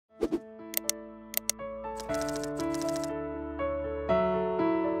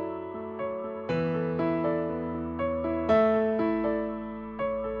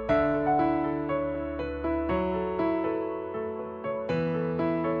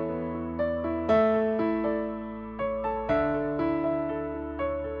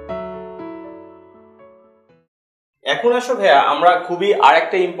এখন আসো ভাইয়া আমরা খুবই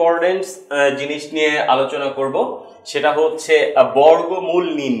আরেকটা ইম্পর্টেন্ট জিনিস নিয়ে আলোচনা করব, সেটা হচ্ছে বর্গমূল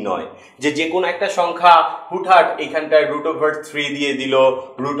নির্ণয়। যে কোনো একটা সংখ্যা হুটহাট এখানটায় √3 দিয়ে দিল,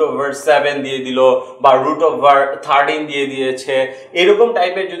 √7 দিয়ে দিল, বা √13 দিয়ে দিয়েছে, এরকম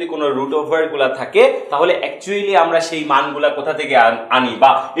টাইপের যদি কোনো √ গুলা থাকে তাহলে অ্যাকচুয়ালি আমরা সেই মানগুলা কোথা থেকে আনি,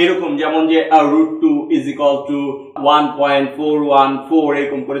 বা এরকম যেমন যে √2 = 1.414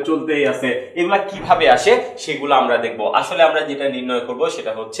 এরকম করে চলতেই আছে, এগুলা কিভাবে আসে সেগুলো আমরা দেখব। আসলে আমরা যেটা নির্ণয় করব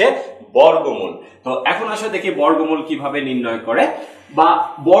সেটা হচ্ছে বর্গমূল। তো এখন আসলে দেখি বর্গমূল কিভাবে নির্ণয় করে, বা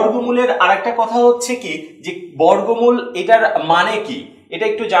বর্গমূলের আরেকটা কথা হচ্ছে কি যে বর্গমূল এটার মানে কি, এটা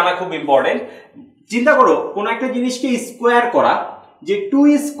একটু জানা খুব ইম্পর্টেন্ট। চিন্তা করো কোন একটা জিনিসকে স্কোয়ার করা, যে 2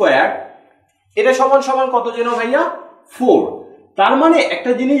 স্কোয়ার এটা সমান সমান কত যেন ভাইয়া 4। তার মানে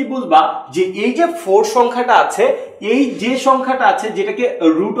একটা জিনিস বুঝবা যে এই যে 4 সংখ্যাটা আছে, এই যে সংখ্যাটা আছে যেটাকে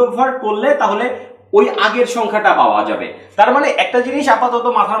 √ করলে তাহলে ওই আগের সংখ্যাটা পাওয়া যাবে। তার মানে একটা জিনিস আপাতত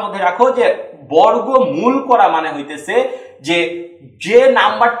মাথার মধ্যে রাখো যে বর্গমূল করা মানে হইতেছে যে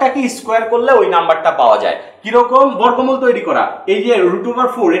নাম্বারটাকে স্কোয়ার করলে ওই নাম্বারটা পাওয়া যায়। কিরকম বর্গমূল তৈরি করা, এই যে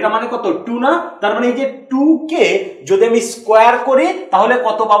 √4 এটা মানে কত 2 না, তার মানে এই যে 2 কে যদি আমি স্কোয়ার করি তাহলে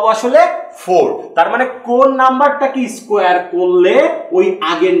কত পাবো আসলে 4। তার মানে কোন নাম্বারটাকে স্কোয়ার করলে ওই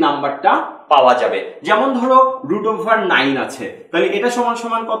আগের নাম্বারটা পাওয়া যাবে। যেমন ধরো √9 আছে, তাহলে এটা সমান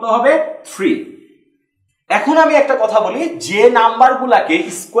সমান কত হবে 3। এখন আমি একটা কথা বলি, যে নাম্বারগুলোকে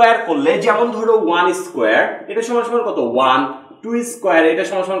স্কোয়ার করলে, যেমন ধরো 1 স্কোয়ার এটা সমান সমান কত 1, 2 স্কোয়ার এটা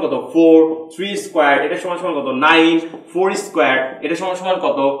সমান সমান কত 4, 3 স্কোয়ার এটা সমান সমান কত 9, 4 স্কোয়ার এটা সমান সমান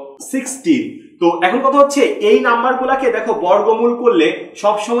কত 16। তো এখন কথা হচ্ছে এই নাম্বারগুলোকে দেখো বর্গমূল করলে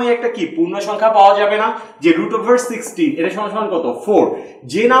সব সময় একটা কি পূর্ণ সংখ্যা পাওয়া যাবে না, যে √16 এটা সমান সমান কত 4।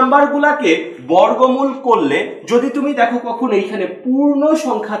 যে নাম্বারগুলোকে বর্গমূল করলে যদি তুমি দেখো কখনো এইখানে পূর্ণ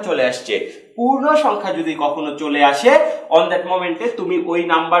সংখ্যা চলে আসছে, পূর্ণ সংখ্যা যদি কখনো চলে আসে অন দ্যাট মোমেন্টে তুমি ওই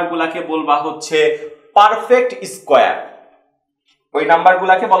নাম্বারগুলোকে বলবা হচ্ছে পারফেক্ট স্কোয়ার। ওই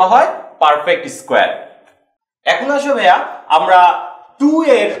নাম্বারগুলোকে বলা হয় পারফেক্ট স্কোয়ার। এখন আসো ভাইয়া আমরা 2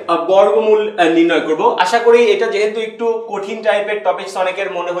 এর বর্গমূল নির্ণয় করব। আশা করি এটা যেহেতু একটু কঠিন টাইপের টপিকস অনেকের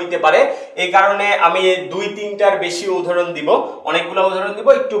মনে হইতে পারে, এই কারণে আমি 2-3টার বেশি উদাহরণ দিব, অনেকগুলো উদাহরণ দিব,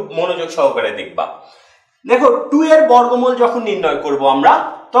 একটু মনোযোগ সহকারে দেখবা। দেখো 2 এর বর্গমূল যখন নির্ণয় করব আমরা,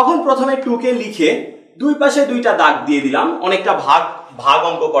 তখন প্রথমে 2 কে লিখে দুই পাশে 2টা দাগ দিয়ে দিলাম, অনেকটা ভাগ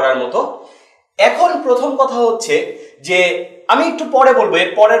অঙ্ক করার মতো। এখন প্রথম কথা হচ্ছে যে আমি একটু পরে বলবো,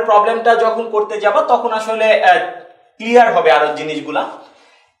 এর পরের প্রবলেমটা যখন করতে যাব তখন আসলে ক্লিয়ার হবে আরো জিনিসগুলা।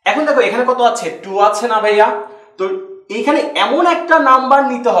 এখন দেখো এখানে কত আছে 2 আছে না ভাইয়া, তো এইখানে এমন একটা নাম্বার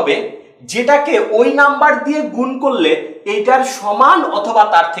নিতে হবে যেটাকে ওই নাম্বার দিয়ে গুণ করলে এইটার সমান অথবা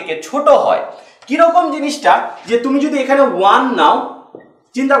তার থেকে ছোট হয়। কিরকম জিনিসটা, যে তুমি যদি এখানে 1 নাও,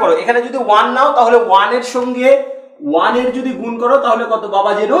 চিন্তা করো এখানে যদি 1 নাও তাহলে 1 এর সঙ্গে 1 এর যদি গুণ করো তাহলে কত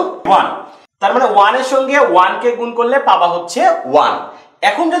পাবা যেন 1। তার মানে 1 এর সঙ্গে 1 কে গুণ করলে পাবা হচ্ছে 1।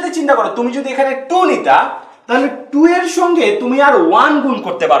 এখন যদি চিন্তা করো তুমি যদি এখানে 2 নিতা, তাহলে 2 এর সঙ্গে তুমি আর 1 গুণ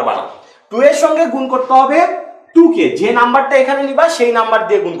করতে পারবা না, 2 এর সঙ্গে গুণ করতে হবে 2 কে, যে নাম্বারটা এখানে নিবা সেই নাম্বার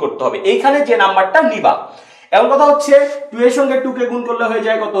দিয়ে গুণ করতে হবে এইখানে যে নাম্বারটা নিবা। এমন কথা হচ্ছে 2 এর সঙ্গে 2 কে গুণ করলে হয়ে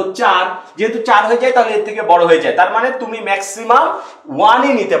যায় কত 4, যেহেতু 4 হয়ে যায় তাহলে এর থেকে বড় হয়ে যায়, তার মানে তুমি ম্যাক্সিমাম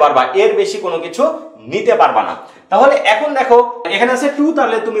 1ই নিতে পারবা, এর বেশি কোনো কিছু নিতে পারবা না। তাহলে এখন দেখো এখানে আছে 2,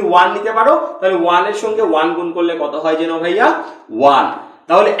 তাহলে তুমি 1 নিতে পারো, তাহলে 1 এর সঙ্গে 1 গুণ করলে কত হয় যেন ভাইয়া 1।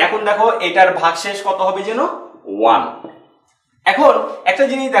 তাহলে এখন দেখো এটার ভাগশেষ কত হবে যেন 1। এখন একটা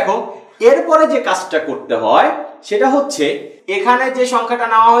জিনিস দেখো, এরপরে যে কাজটা করতে হয় সেটা হচ্ছে এখানে যে সংখ্যাটা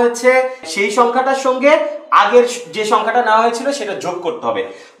নেওয়া হয়েছে সেই সংখ্যাটার সঙ্গে আগের যে সংখ্যাটা নেওয়া হয়েছিল সেটা যোগ করতে হবে।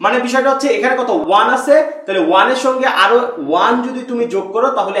 মানে বিষয়টা হচ্ছে এখানে কত 1 আছে, তাহলে 1 এর সঙ্গে আরো 1 যদি তুমি যোগ করো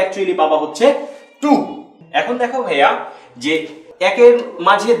তাহলে অ্যাকচুয়ালি পাবা হচ্ছে 2। এখন দেখো ভাইয়া যে একের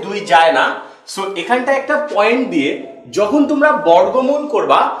মাঝে 2 যায় না, সো এখানটা একটা পয়েন্ট দিয়ে যখন তোমরা বর্গমূল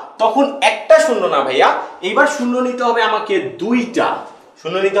করবা তখন একটা শূন্য না ভাইয়া, এইবার শূন্য নিতে হবে আমাকে 2টা।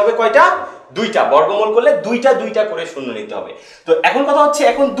 শূন্য নিতে হবে কয়টা 2টা, বর্গমূল করলে 2টা করে শূন্য নিতে হবে। তো এখন কথা হচ্ছে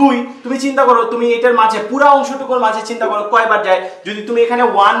এখন 2 তুমি চিন্তা করো, তুমি এটার মাঝে পুরো অংশটুকুর মাঝে চিন্তা করো কয়বার যায়। যদি তুমি এখানে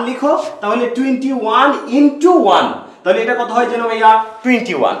 1 লিখো তাহলে 21 × 1, তাহলে এটা কত হয় যেন ভাইয়া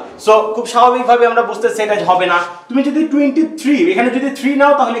 21। সো খুব স্বাভাবিকভাবে আমরা বুঝতেছি এটা হবে না। তুমি যদি 23 এখানে যদি 3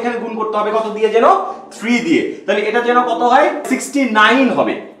 নাও তাহলে এখানে গুণ করতে হবে কত দিয়ে যেন 3 দিয়ে, তাহলে এটা যেন কত হয় 69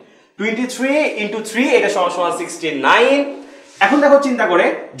 হবে। 23 × 3 এটা সমান সমান 69। এখন দেখো চিন্তা করে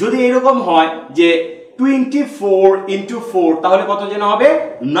যদি এরকম হয় যে 24 × 4 তাহলে কত যেন হবে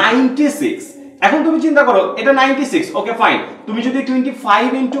 96। এখন তুমি চিন্তা করো এটা 96, ওকে ফাইন। তুমি যদি 25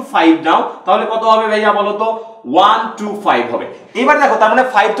 × 5 নাও তাহলে কত হবে ভাইয়া বলো তো? 125 হবে। এবার দেখো তার মানে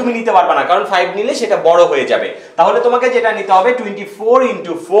 5 তুমি নিতে পারবে না, কারণ 5 নিলে সেটা বড় হয়ে যাবে। তাহলে তোমাকে যেটা নিতে হবে 24 ×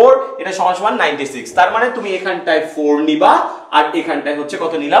 4, এটা সমান সমান 96। তার মানে তুমি এখানটায় 4 নিবা আর এখানটায় হচ্ছে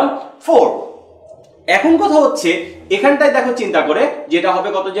কত নিলাম? 4। এখন কথা হচ্ছে এখানটায় দেখো চিন্তা করে যেটা হবে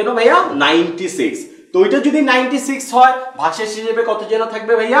কত যেন ভাইয়া? 96। তো এটা যদি 96 হয় ভাগশেষ হিসেবে কত যেন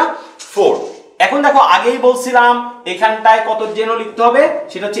থাকবে ভাইয়া? 4। এখন দেখো আগেই বলছিলাম এখানটায় কত যেন লিখতে হবে,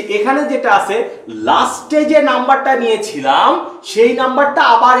 সেটা হচ্ছে এখানে যেটা আছে লাস্টে যে নাম্বারটা নিয়েছিলাম সেই নাম্বারটা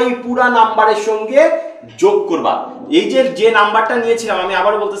আবার এই পুরা নাম্বারের সঙ্গে যোগ করবা। এই যে নাম্বারটা নিয়েছিলাম, আমি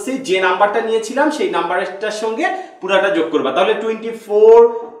আবার বলতেছি, যে নাম্বারটা নিয়েছিলাম সেই নাম্বারটার সঙ্গে পুরাটা যোগ করবা। তাহলে 24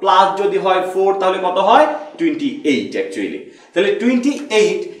 প্লাস যদি হয় 4 তাহলে কত হয়? 28 অ্যাকচুয়ালি। তাহলে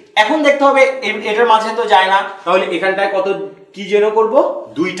 28। এখন দেখতে হবে এটার মাঝে তো যায় না, তাহলে এখানটায় কত কি যেন করব?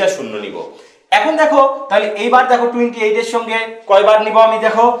 দুইটা শূন্য নিব। এখন দেখো তাহলে এইবার দেখো 28 এর সঙ্গে কয়বার নিব আমি?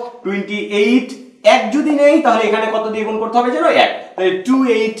 দেখো 28 এক যদি নেই তাহলে এখানে কত দিয়ে গুণ করতে হবে যেন? 1। তাহলে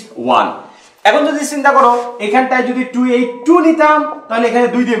 281। এখন যদি চিন্তা করো এখানটায় যদি 282 নিতাম তাহলে এখানে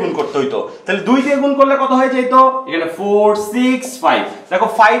 2 দিয়ে গুণ করতে হইতো। তাহলে 2 দিয়ে গুণ করলে কত হয়ে যেত? এখানে 465। দেখো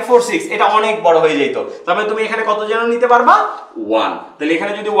 546, এটা অনেক বড় হয়ে যেত। তাহলে তুমি এখানে কত যেন নিতে পারবা? 1। তাহলে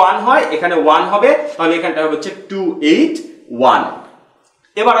এখানে যদি 1 হয় এখানে 1 হবে, তাহলে এখানটায় হবে হচ্ছে 281।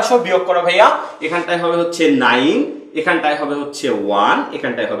 এবার আসো বিয়োগ করো ভাইয়া। এখানটায় হবে হচ্ছে 9, এখানটায় হবে হচ্ছে 1,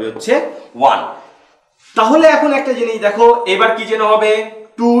 এখানটায় হবে হচ্ছে 1। তাহলে এখন একটা জিনিস দেখো, এবার কি যেন হবে?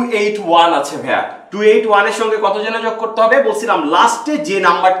 281 আছে ভাইয়া। 281 এর সঙ্গে কত যেন যোগ করতে হবে? বলছিলাম লাস্টে যে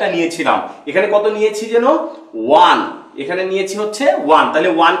নাম্বারটা নিয়েছিলাম এখানে কত নিয়েছি যেন? 1। এখানে নিয়েছি হচ্ছে 1। তাহলে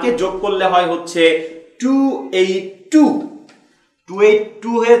 1 কে যোগ করলে হয় হচ্ছে 282।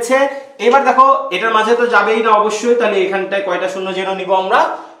 282 হয়েছে। এবার দেখো এটার মাঝে তো যাবেই না অবশ্যই, তাহলে এখানটায় কয়টা শূন্য যেন নিব আমরা?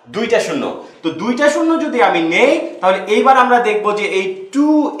 দুইটা শূন্য। তো দুইটা শূন্য যদি আমি নেই তাহলে এইবার আমরা দেখব যে এই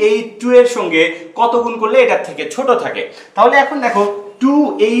 282 এর সঙ্গে কত গুণ করলে এটার থেকে ছোট থাকে। তাহলে এখন দেখো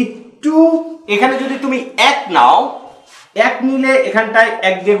 282, এখানে যদি তুমি 1 নাও, 1 নিলে এখানটায়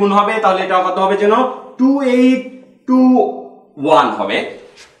 1 দিয়ে গুণ হবে, তাহলে এটা কত হবে যেন? 2821 হবে।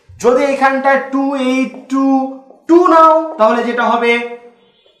 যদি এখানটায় 2822 নাও তাহলে যেটা হবে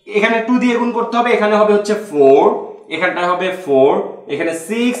এখানে 2 দিয়ে গুণ করতে হবে, এখানে হবে হচ্ছে 4, এখানটায় হবে 4, এখানে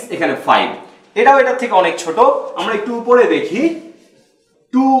 6, এখানে 5। এটাও এটার থেকে অনেক ছোট। আমরা একটু উপরে দেখি,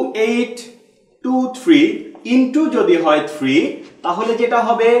 2823 ইনটু যদি হয় 3 তাহলে যেটা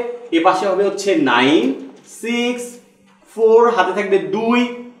হবে এ পাশে হবে হচ্ছে 9, 6, 4, হাতে থাকবে 2,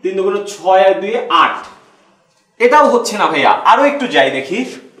 3 দুগুণ 6 আর 2 8। এটাও হচ্ছে না ভাইয়া। আরো একটু যাই দেখি,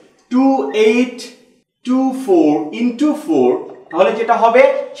 2824 ইনটু 4 তাহলে যেটা হবে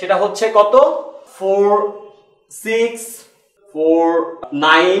সেটা হচ্ছে কত? 4, 6, 4,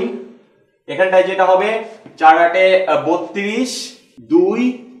 9। এখানটায় যেটা হবে 4 8 32, 2,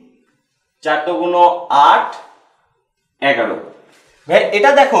 4 দুগুণ 8, 11। ভাই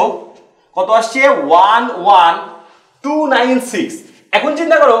এটা দেখো কত আসছে? 11296। এখন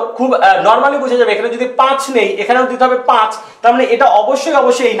চিন্তা করো, খুব নরমালি বোঝা যাবে এখানে যদি 5 নেই এখানেও দিতে হবে 5, তার মানে এটা অবশ্যই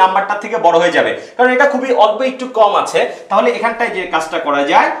এই নাম্বারটা থেকে বড় হয়ে যাবে, কারণ এটা খুবই অল্প একটু কম আছে। তাহলে এখানটায় যে কাজটা করা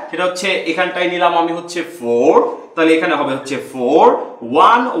যায় সেটা হচ্ছে এখানটায় নিলাম আমি হচ্ছে 4, তাহলে এখানে হবে হচ্ছে 4,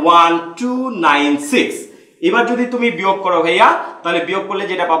 11296। এবার যদি তুমি বিয়োগ করো ভাইয়া তাহলে বিয়োগ করলে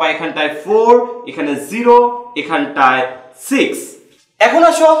যেটা পাবা এখানটায় 4, এখানে 0, এখানটায় 6। এখন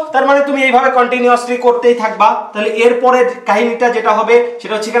আসো, তার মানে তুমি এইভাবে কন্টিনিউয়াসলি করতেই থাকবা। তাহলে এরপরের কাহিনীটা যেটা হবে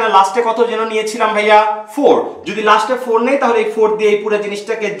সেটা হচ্ছে এখানে লাস্টে কত যেন নিয়েছিলাম ভাইয়া? 4। যদি লাস্টে 4 নেই তাহলে এই 4 দিয়ে এই পুরো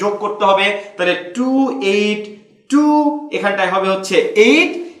জিনিসটাকে যোগ করতে হবে। তাহলে 282, এখানটায় হবে হচ্ছে 8।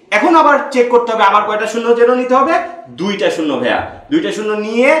 এখন আবার চেক করতে হবে আবার কয়টা শূন্য যেন নিতে হবে? দুইটা শূন্য ভাইয়া। দুইটা শূন্য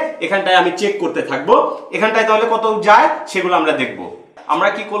নিয়ে এখানটায় আমি চেক করতে থাকবো। এখানটায় তাহলে কত যায় সেগুলো আমরা দেখব। আমরা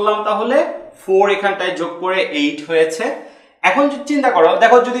কি করলাম তাহলে? 4 এখানটায় যোগ করে 8 হয়েছে। এখন চিন্তা করো,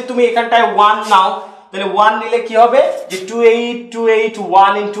 দেখো যদি তুমি এখানটায় 1 নাও তাহলে 1 নিলে কি হবে? যে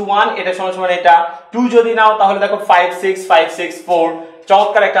 28281 ইনটু 1 এটা সমান সমান এটা। 2 যদি নাও তাহলে দেখো 56564,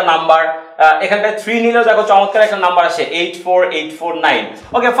 চমৎকার একটা নাম্বার। এখানটায় 3 নিলেও দেখো চমৎকার একটা নাম্বার আসে 84849।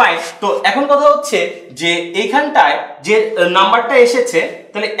 Okay fine. তো এখন কথা হচ্ছে যে এইখানটায় যে নাম্বারটা এসেছে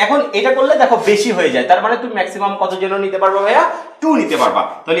তাহলে এখন এটা করলে দেখো বেশি হয়ে যায়, তার মানে তুমি ম্যাক্সিমাম কত যেন নিতে পারবা ভাইয়া? 2 নিতে পারবা।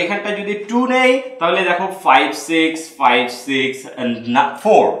 তাহলে এখানটায় যদি 2 নেই তাহলে দেখো 5656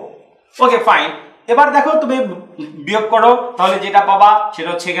 4। Okay fine. এবার দেখো তুমি বিয়োগ করো তাহলে যেটা পাবা সেটা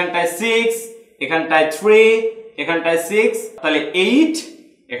হচ্ছে এখানটায় 6, এখানটায় 3, এখানটায় 6, তাহলে 8,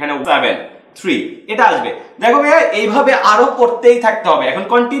 এখানে 7। 3 এটা আসবে। দেখো ভাইয়া এইভাবে আরো করতেই থাকতে হবে, এখন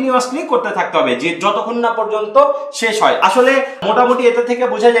কন্টিনিউয়াসলি করতে থাকতে হবে যে যতক্ষণ না পর্যন্ত শেষ হয়। আসলে মোটামুটি এটা থেকে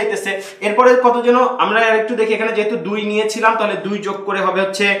বোঝা যাইতেছে। এরপরে কত যেন আমরা একটু দেখি, এখানে যেহেতু 2 নিয়েছিলাম তাহলে 2 যোগ করে হবে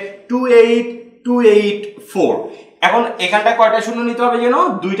হচ্ছে 28284। এখন এখানটা কয়টা শূন্য নিতে হবে যেন?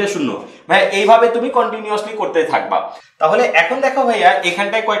 2টা শূন্য। ভাই এইভাবে তুমি কন্টিনিউয়াসলি করতে থাকবা। তাহলে এখন দেখো ভাইয়া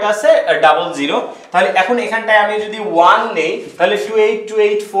এখানটায় কয়টা আছে? 00। তাহলে এখন এখানটায় আমি যদি 1 নেই তাহলে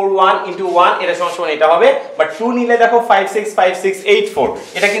 282841 ইনটু 1 এটা সমান এটা হবে। বাট 2 নিলে দেখো 565684,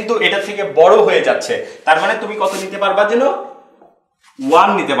 এটা কিন্তু এটা থেকে বড় হয়ে যাচ্ছে। তার মানে তুমি কত নিতে পারবা যেন? 1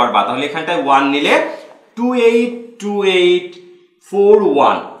 নিতে পারবা। তাহলে এখানটায় 1 নিলে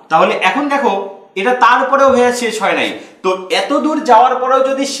 282841। তাহলে এখন দেখো এটা তারপরেও ভাইয়া শেষ হয় নাই। তো এত দূর যাওয়ার পরেও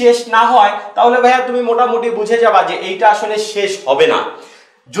যদি শেষ না হয় তাহলে ভাইয়া তুমি মোটামুটি বুঝে যাবা যে এইটা আসলে শেষ হবে না।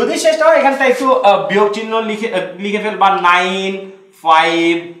 যদি শেষ না হয় এখানটা একটু বিয়োগ চিহ্ন লিখে ফেলবা। 9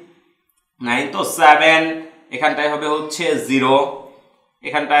 5 9 তো 7, এখানটায় হবে হচ্ছে 0,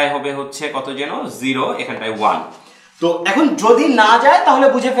 এখানটায় হবে হচ্ছে কত যেন? 0, এখানটায় 1। তো এখন যদি না যায় তাহলে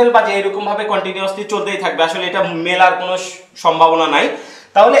বুঝে ফেলবা যে এরকম ভাবে কন্টিনিউয়াসলি চলতেই থাকবে, আসলে এটা মেলার কোনো সম্ভাবনা নাই।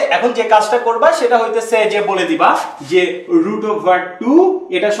 তাহলে এখন যে কাজটা করবা সেটা হইতেছে যে বলে দিবা যে √2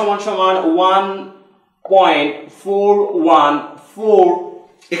 এটা সমান সমান 1.414।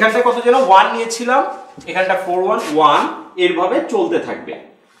 এখানটা কত যেন? 1 নিয়েছিলাম, এখানটা 411, এরভাবে চলতে থাকবে।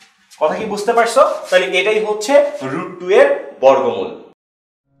 কথা কি বুঝতে পারছো? তাহলে এটাই হচ্ছে √2 এর বর্গমূল।